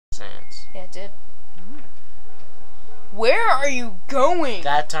Where are you going?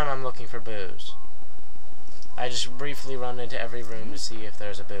 That time I'm looking for boos. I just briefly run into every room to see if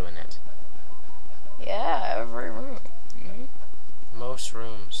there's a boo in it. Yeah, every room. Most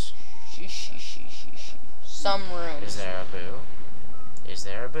rooms. Some rooms. Is there a boo? Is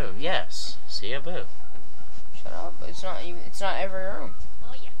there a boo? Yes. See a boo. Shut up. It's not every room.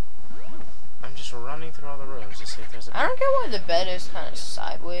 I'm just running through all the rooms to see if there's a boo. I don't get why the bed is kind of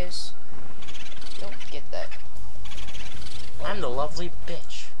sideways. Don't get that. I'm the lovely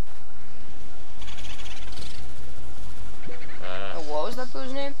bitch. What was that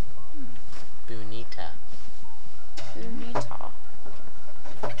boo's name? Bonita. Bonita.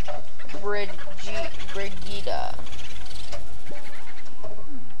 Brigida.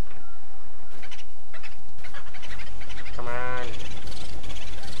 Come on.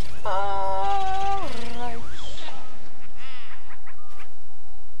 Alright.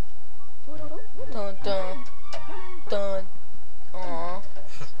 Dun dun. Dun. Aww.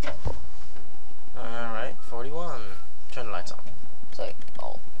 Alright, 41. Turn the lights on. It's like,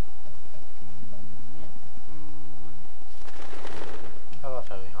 oh. I love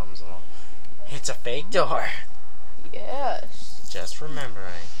how he hums along. It's a fake door. Yes. Just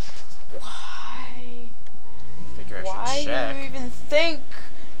remembering. Why? Figure I Why should check. do you even think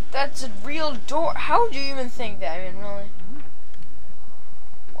that's a real door? How would you even think that? I mean, really?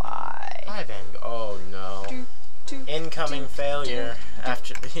 Why? Hi, Van Gogh. Oh no. Incoming failure.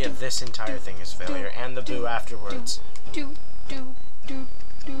 After this entire thing is failure, and the boo afterwards.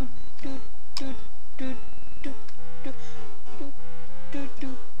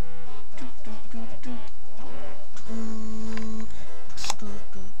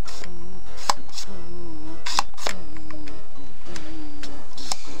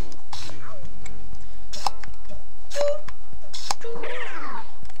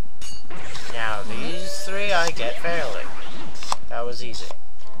 Now these three I get fairly. That was easy.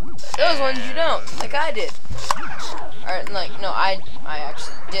 Those ones you don't, like I did. Or like, no, I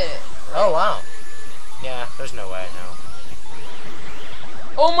actually did it. Oh wow. Yeah, there's no way, no.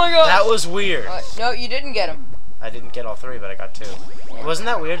 Oh my god! That was weird. No, you didn't get him. I didn't get all three, but I got two. Yeah. Wasn't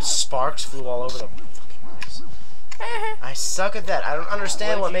that weird? Sparks flew all over the fucking place. I suck at that. I don't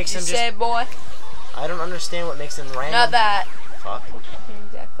understand what makes them say, just. Boy? I don't understand what makes them random. Not that. Fuck.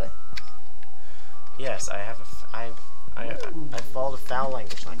 Exactly. Yes, I have I fall to foul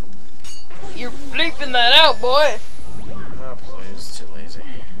language like. You're bleeping that out, boy. Oh please, it's too lazy.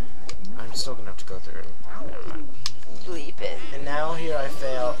 I'm still gonna have to go through it. Never mind. Bleep it. And now here I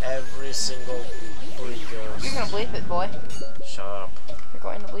fail every single bleep goes. You're gonna bleep it, boy. Shut up. You're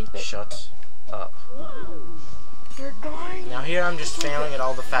going to bleep it. Shut up. You're going. Now here I'm just failing at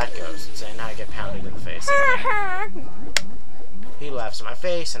all the fat ghosts, and I get pounded in the face. He laughs in my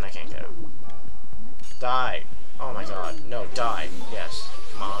face, and I can't get him. Die. Oh my god. No, die. Yes.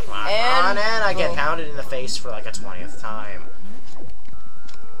 Come on, come on, come on. And I get pounded in the face for like a 20th time.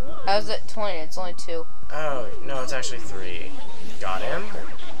 How's it 20? It's only 2. Oh, no, it's actually 3. Got him.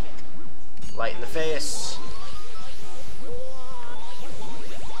 Light in the face.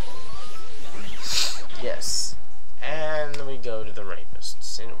 Yes. And we go to the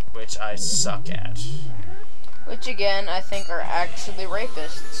rapists, in which I suck at. Which again, I think are actually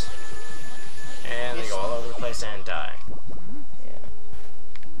rapists. And they go all over the place and die.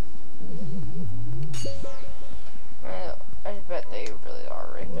 Yeah. I bet they really are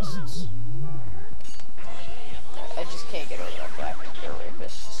rapists. I just can't get over that fact that they're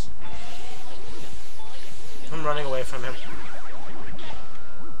rapists. I'm running away from him.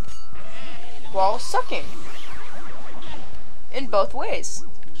 While sucking. In both ways.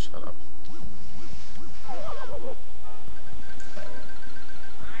 Shut up.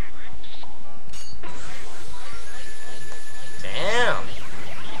 Damn.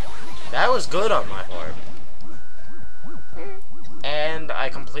 That was good on my part. And I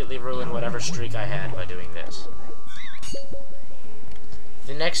completely ruined whatever streak I had by doing this.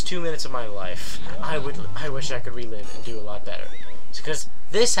 The next 2 minutes of my life, I wish I could relive and do a lot better. It's because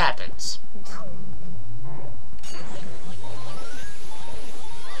this happens.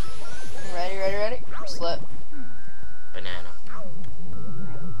 Ready? Slip. Banana.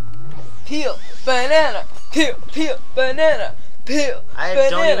 Peel, banana, peel, banana, peel, banana.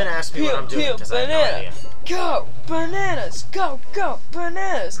 Don't even ask me what I'm doing, because I have no idea. Go, bananas, go,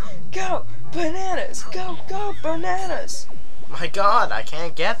 bananas, go, bananas, go, bananas. My god, I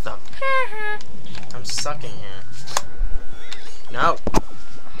can't get them. I'm sucking here. No.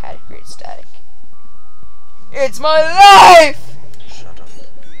 I had to create static. It's my life! Shut up.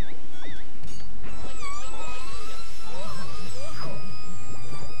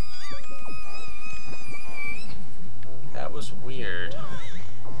 weird.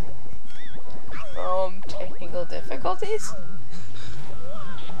 Technical difficulties?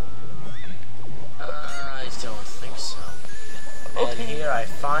 I don't think so. And Okay. here I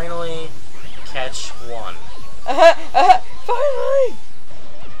finally catch one. Finally!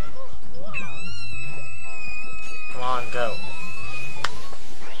 Come on, go.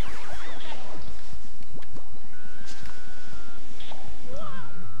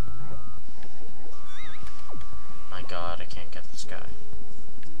 My god, I can't get this guy.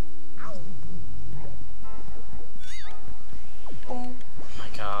 Boom. My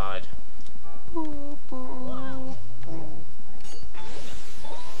god. Boom, boom, boom.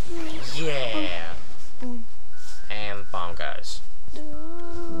 Yeah. Boom. And bomb guys.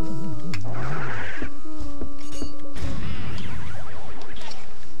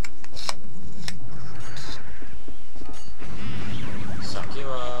 Suck you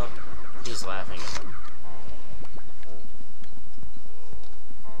up. He's laughing.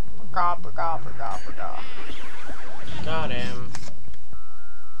 Got him.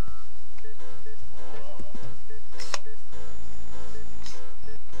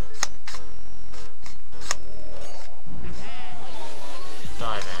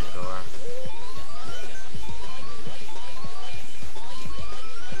 Die, Vanguard.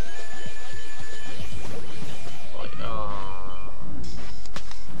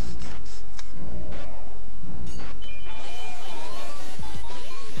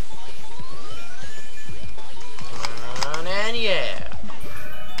 Come on, and yeah.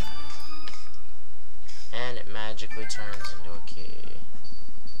 And it magically turns into a key.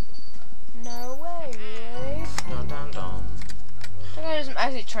 No way, really? Dun dun dun. I think I just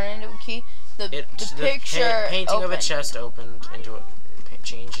actually turned into a key. The picture painting opened. of a chest opened into a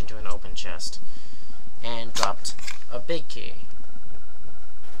changed into an open chest and dropped a big key.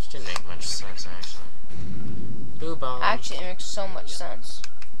 Which didn't make much sense actually. Boo bomb. Actually, it makes so much sense.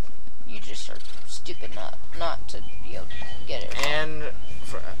 You just are stupid not to be able to get it. And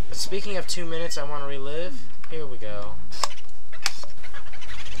speaking of 2 minutes, I want to relive. Here we go.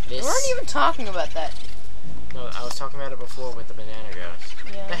 We weren't even talking about that. No, I was talking about it before with the banana ghost.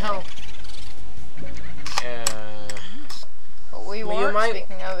 Yeah. The hell? But we weren't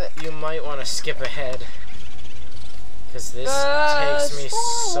speaking of it. You might want to skip ahead. Because this takes me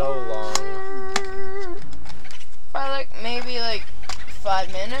so long. Probably maybe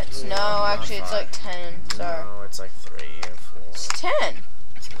 5 minutes? No, actually it's 10. Sorry. No, it's 3 or 4. It's 10.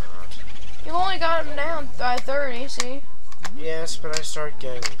 It's not. You've only got him down by 30, see? Yes, but I start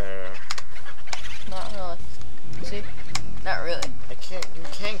getting better. Not really. See? Not really. You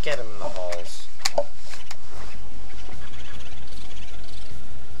can't get him in the halls.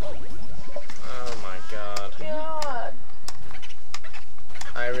 Oh my god. God.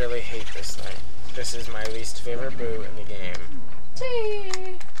 I really hate this thing. This is my least favorite boo in the game.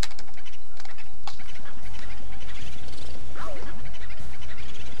 Tea.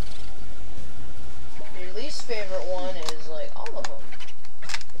 Your least favorite one is all of them.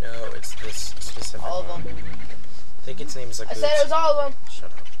 No, it's this specific All of one. them. I think its name's I said it was all of them.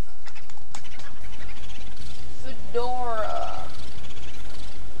 Shut up. Fedora.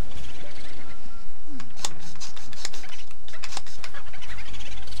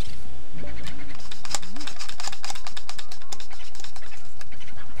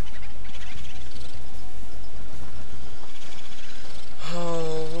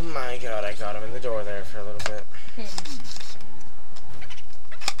 Oh my god, I got him in the door there for a little bit.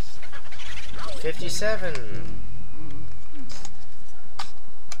 57.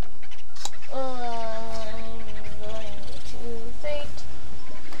 I'm going to faint.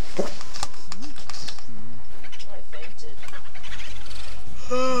 I fainted.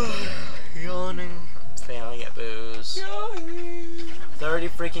 Yawning. Failing at booze. 30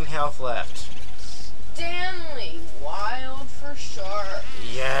 freaking health left. Stanley, wild for sharp.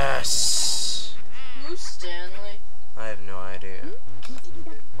 Yes. Who's Stanley? I have no idea.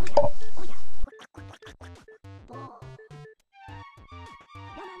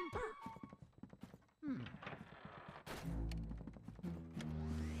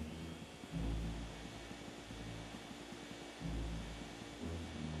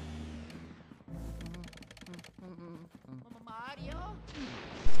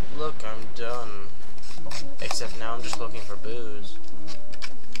 Look, I'm done. Except now I'm just looking for booze.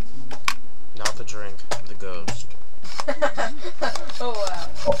 Not the drink, the ghost. Oh wow.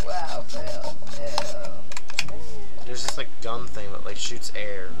 Wow, fail. There's this gun thing that shoots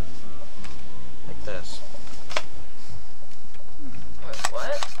air. Like this. Wait,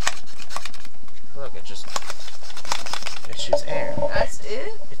 what? Look, it shoots air. That's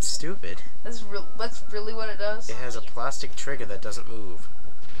it? It's stupid. That's that's really what it does? It has a plastic trigger that doesn't move.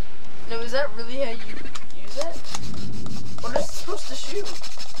 No, is that really how you use it? What is it supposed to shoot?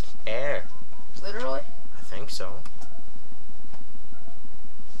 Air. Literally? I think so.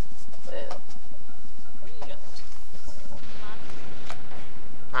 Ew.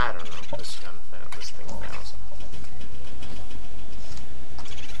 I don't know. This gun failed. This thing fails.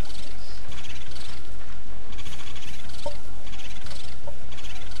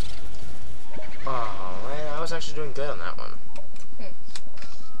 Oh man, I was actually doing good on that one.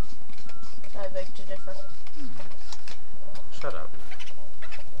 I beg to differ. Shut up.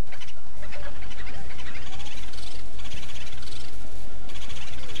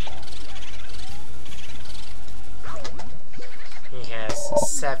 He has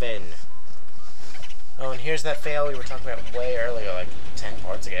 7. Oh, and here's that fail we were talking about way earlier, like 10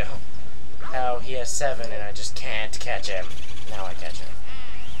 parts ago. How he has 7 and I just can't catch him. Now I catch him.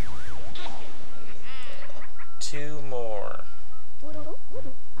 2 more.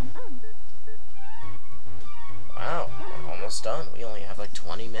 Wow, we're almost done. We only have like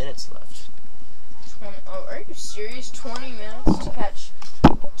 20 minutes left. 20, oh, are you serious? 20 minutes to catch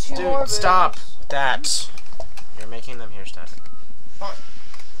 2 more Dude, boos? stop that. You're making them hear static. Fine.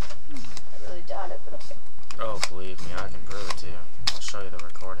 I really doubt it, but okay. Oh, believe me, I can prove it to you. I'll show you the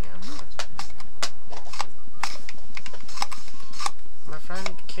recording afterwards. My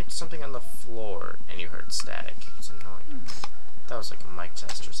friend kicked something on the floor and you heard static. It's annoying. That was like a mic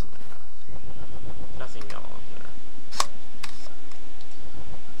test or something. Nothing y'all over there.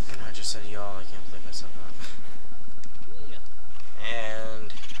 And I just said y'all, I can't believe I said that.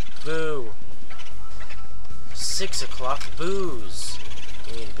 And boo. 6 o'clock booze.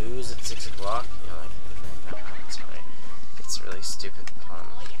 You mean booze at 6 o'clock? You know, like, no, sorry. It's a really stupid pun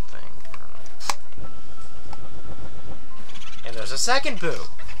thing. I don't know. And there's a second boo.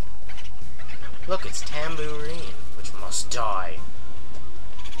 Look, it's tambourine, which must die.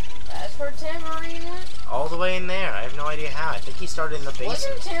 That's where Tambourine went? All the way in there. I have no idea how. I think he started in the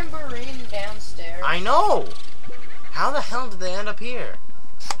basement. Wasn't Tambourine downstairs? I know! How the hell did they end up here?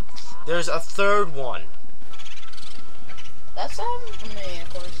 There's a third one. That's happened to me, of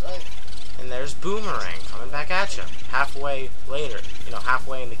course. Like, And there's Boomerang coming back at you. Halfway later. You know,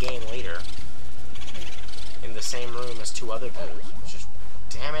 halfway in the game later. In the same room as 2 other boos. Which is...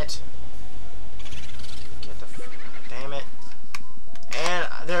 Damn it. Get the... Damn it. And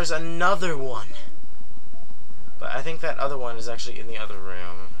there's another one. But I think that other one is actually in the other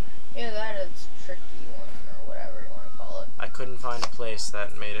room. yeah, that is a tricky one, or whatever you want to call it. I couldn't find a place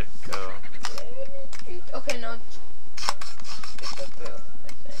that made it go. Okay, no. It's a boo, I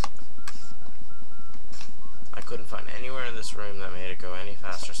think. I couldn't find anywhere in this room that made it go any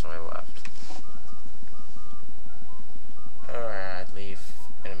faster, so I left. Alright, I'd leave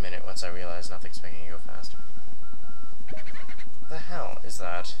in a minute once I realize nothing's making it go faster. What the hell is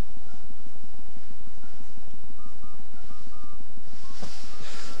that?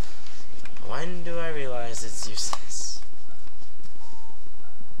 When do I realize it's useless?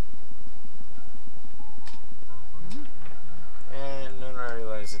 And then I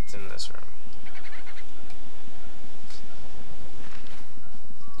realize it's in this room.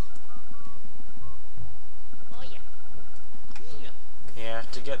 You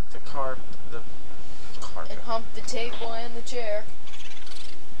have to get the carpet. And hump the table and the chair.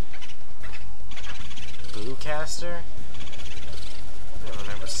 Boocaster? I don't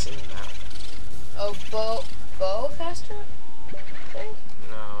remember seeing that. Oh, bowcaster? I think?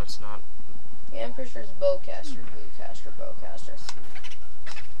 No, it's not. Yeah, I'm pretty sure it's bowcaster, bowcaster.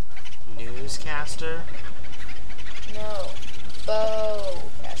 Newscaster? No,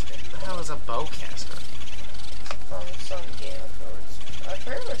 bowcaster. What the hell is a bowcaster? From some Game of Thrones. I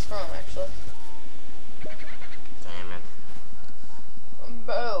forget where it's from, actually. Damn it.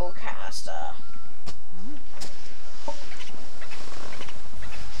 Bowcaster.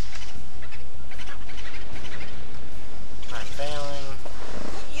 I'm failing.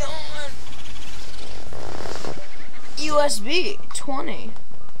 Yawn. USB 20.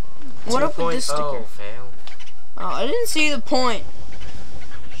 What up with this sticker? 2.0 fail. Oh, I didn't see the point.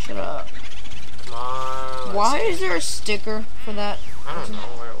 Shut up. Come on. Why is there a sticker for that? I don't know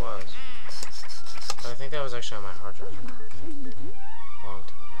where it was. But I think that was actually on my hard drive. Long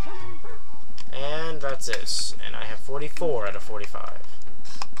time ago. And that's it. And I have 44 out of 45.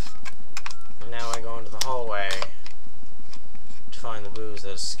 And now I go into the hallway to find the boos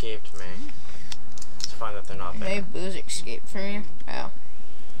that escaped me. To find that they're not there. Maybe booze escaped from you? Wow.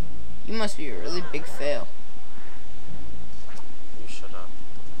 You must be a really big fail. You shut up.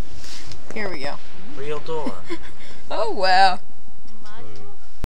 Here we go. Real door. Oh, wow.